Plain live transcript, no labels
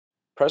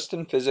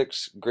Preston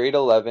Physics, Grade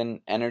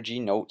 11, Energy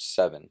Note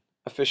 7,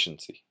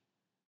 Efficiency.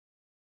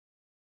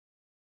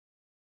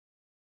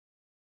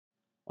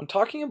 When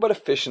talking about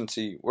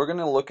efficiency, we're going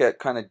to look at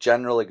kind of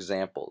general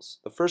examples.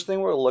 The first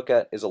thing we're going to look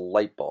at is a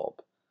light bulb.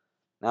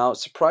 Now,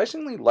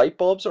 surprisingly, light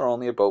bulbs are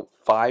only about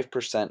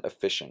 5%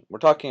 efficient. We're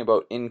talking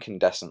about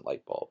incandescent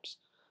light bulbs.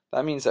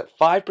 That means that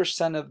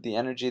 5% of the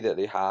energy that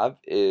they have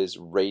is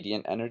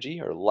radiant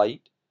energy or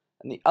light,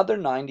 and the other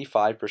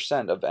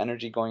 95% of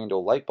energy going into a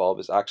light bulb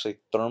is actually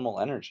thermal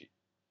energy.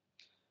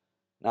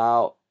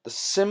 Now, the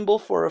symbol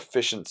for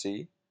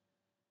efficiency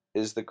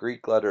is the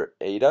Greek letter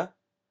eta,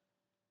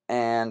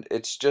 and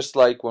it's just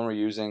like when we're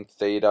using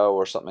theta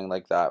or something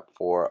like that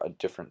for a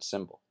different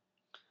symbol.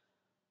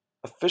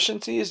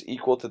 Efficiency is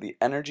equal to the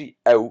energy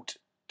out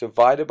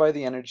divided by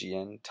the energy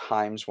in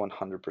times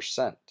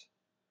 100%.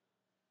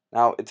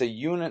 Now, it's a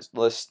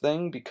unitless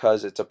thing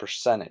because it's a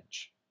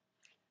percentage.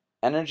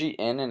 Energy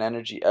in and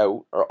energy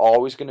out are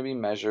always going to be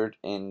measured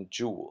in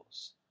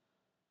joules.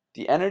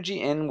 The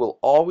energy in will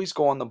always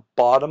go on the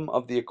bottom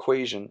of the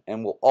equation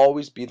and will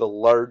always be the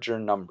larger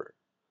number.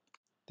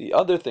 The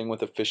other thing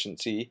with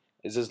efficiency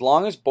is as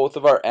long as both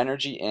of our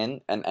energy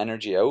in and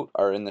energy out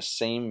are in the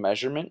same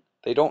measurement,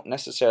 they don't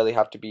necessarily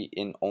have to be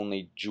in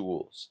only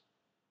joules.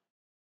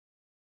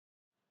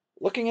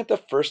 Looking at the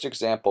first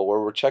example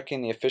where we're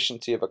checking the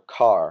efficiency of a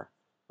car,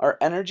 our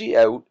energy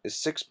out is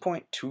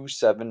 6.27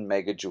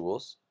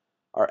 megajoules,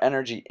 our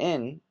energy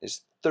in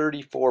is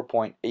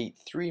 34.83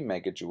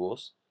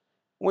 megajoules,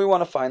 and we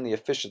want to find the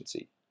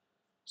efficiency.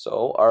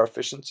 So our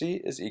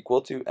efficiency is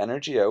equal to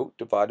energy out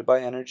divided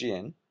by energy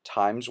in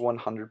times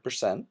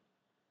 100%,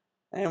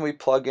 and we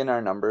plug in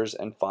our numbers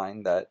and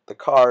find that the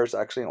car is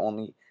actually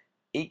only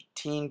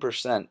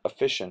 18%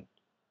 efficient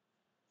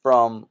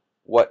from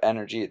what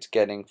energy it's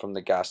getting from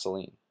the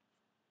gasoline.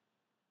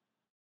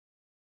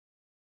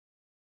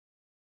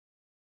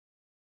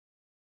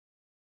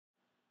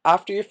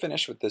 After you're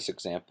finished with this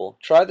example,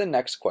 try the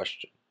next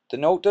question. The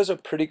note does a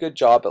pretty good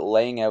job at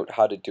laying out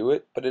how to do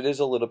it, but it is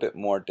a little bit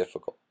more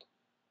difficult.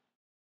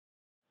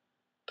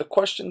 The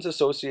questions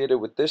associated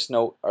with this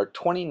note are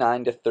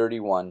 29 to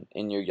 31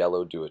 in your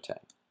yellow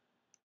duotang.